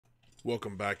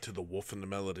Welcome back to The Wolf and the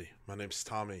Melody. My name's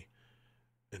Tommy,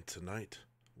 and tonight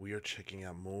we are checking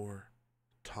out more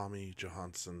Tommy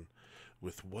Johansson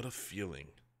with What a Feeling.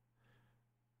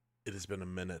 It has been a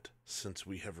minute since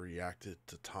we have reacted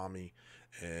to Tommy,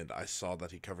 and I saw that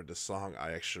he covered this song.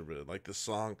 I actually really like this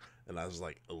song, and I was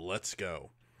like, let's go.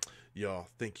 Y'all,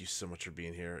 thank you so much for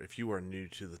being here. If you are new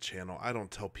to the channel, I don't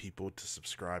tell people to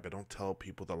subscribe. I don't tell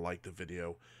people to like the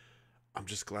video. I'm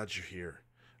just glad you're here.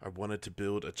 I wanted to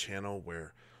build a channel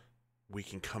where we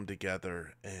can come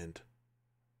together and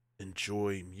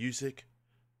enjoy music,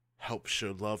 help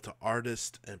show love to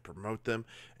artists and promote them,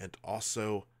 and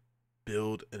also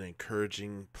build an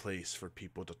encouraging place for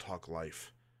people to talk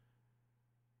life.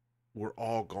 We're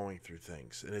all going through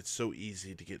things, and it's so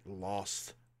easy to get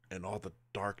lost in all the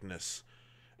darkness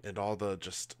and all the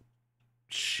just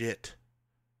shit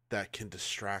that can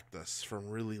distract us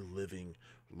from really living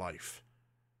life.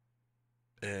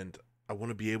 And I want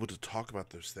to be able to talk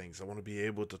about those things. I want to be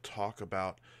able to talk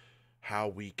about how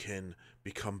we can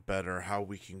become better, how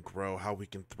we can grow, how we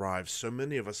can thrive. So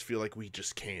many of us feel like we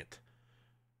just can't.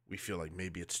 We feel like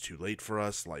maybe it's too late for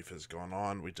us. Life has gone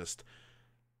on.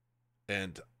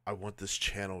 And I want this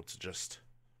channel to just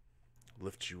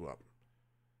lift you up.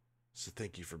 So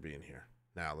thank you for being here.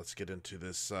 Now let's get into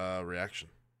this reaction,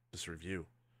 this review.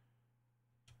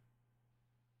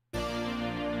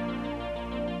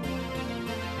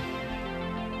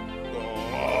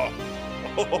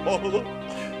 Oh,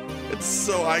 it's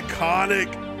so iconic.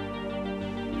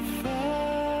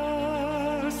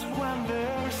 First, when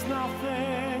there's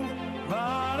nothing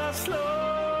but a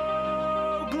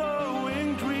slow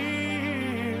glowing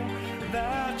dream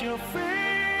that your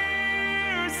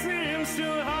fear seems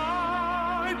to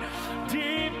hide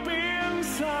deep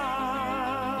inside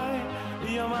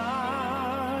your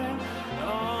mind.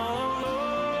 All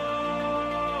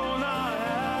alone I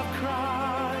have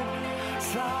cried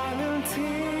silent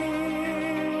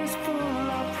tears full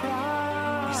of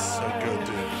pride. He's so good,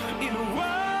 dude. In a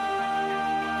world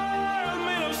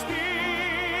made of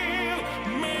steel,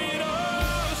 made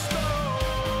of stone.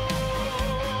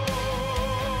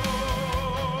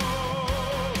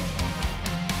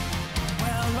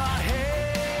 Well, I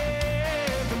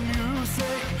hear the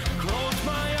music, close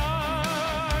my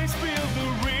eyes, feel the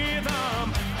rhythm,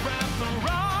 wrap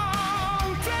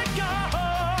around, take a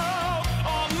hold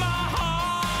on my heart.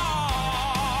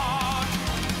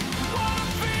 What a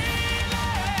feeling!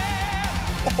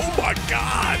 Oh my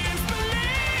God!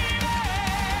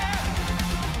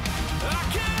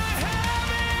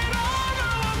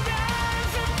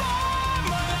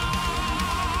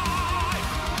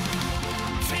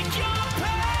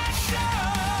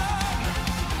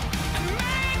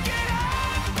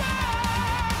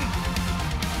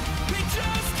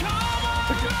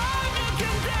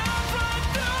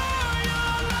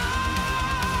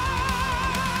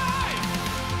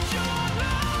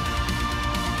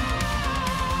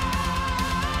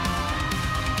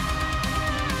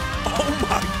 Oh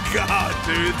my God,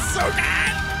 dude, it's so good!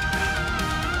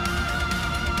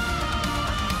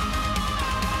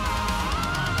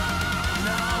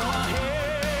 Now I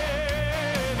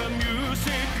hear the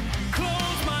music,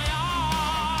 close my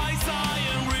eyes, I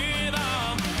am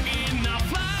rhythm. In a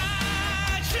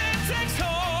flash, it takes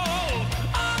hold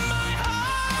on my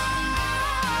heart.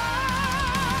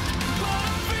 What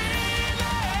a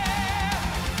feeling,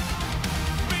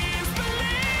 means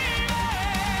believing.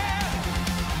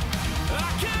 I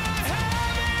can't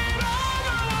have it all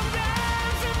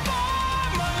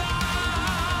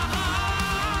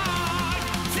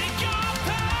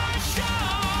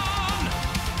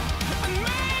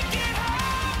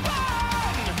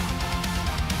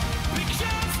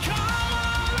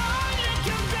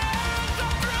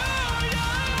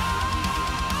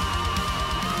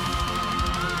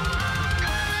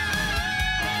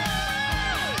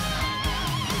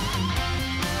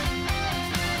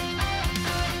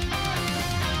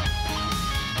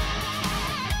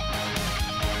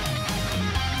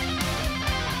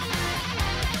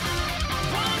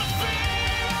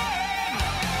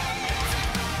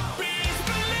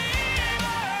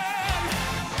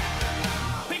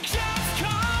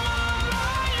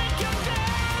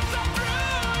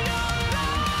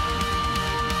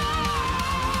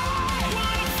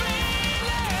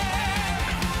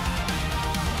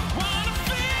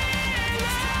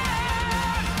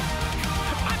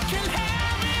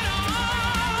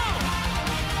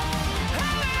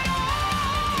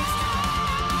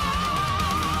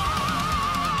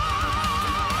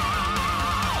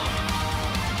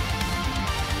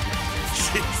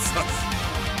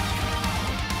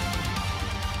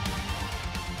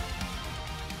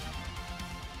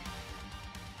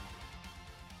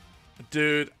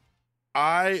Dude,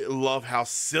 I love how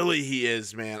silly he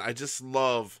is, man. I just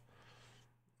love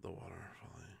the water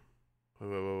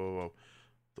falling. Whoa.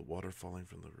 The water falling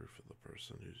from the roof of the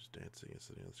person who's dancing and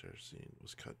sitting on the chair scene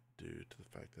was cut due to the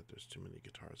fact that there's too many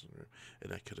guitars in the room,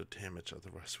 and I could have damaged,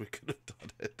 otherwise we could have done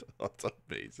it. That's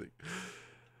amazing.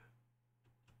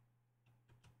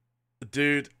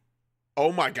 Dude,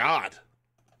 oh my god.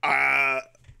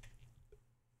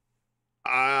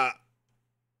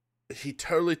 He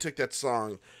totally took that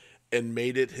song and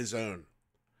made it his own.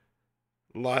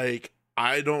 Like,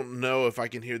 I don't know if I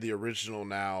can hear the original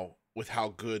now with how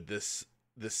good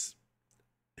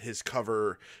his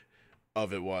cover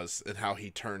of it was and how he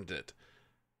turned it.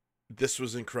 This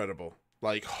was incredible.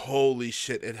 Like, holy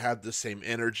shit, it had the same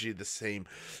energy, the same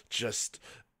just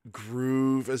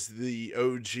groove as the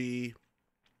OG,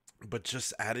 but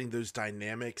just adding those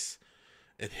dynamics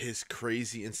and his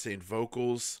crazy insane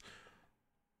vocals.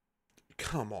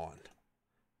 Come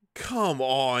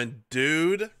on,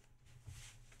 dude.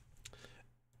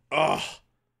 Ugh.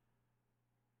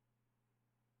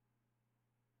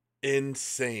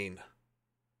 Insane.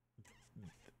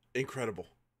 Incredible.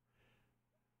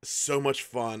 So much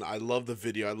fun. I love the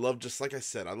video. I love, just like I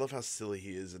said, I love how silly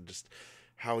he is and just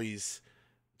how he's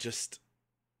just,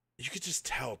 you could just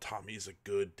tell Tommy's a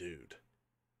good dude.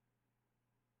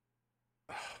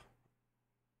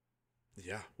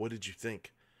 Yeah, what did you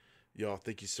think? Y'all,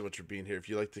 thank you so much for being here. If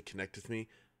you'd like to connect with me,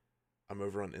 I'm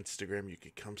over on Instagram. You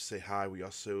can come say hi. We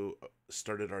also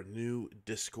started our new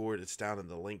Discord. It's down in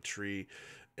the link tree.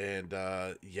 And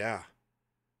yeah,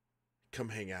 come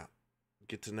hang out.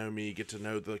 Get to know me. Get to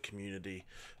know the community.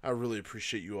 I really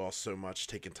appreciate you all so much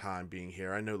taking time being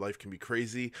here. I know life can be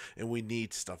crazy, and we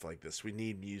need stuff like this. We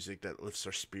need music that lifts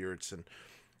our spirits and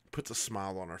puts a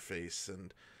smile on our face.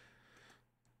 And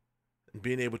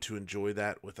being able to enjoy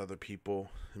that with other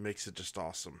people, it makes it just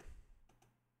awesome.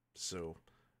 So,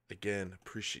 again,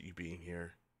 appreciate you being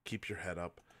here. Keep your head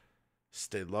up.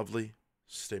 Stay lovely.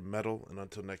 Stay metal. And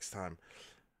until next time,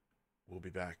 we'll be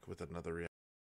back with another reaction.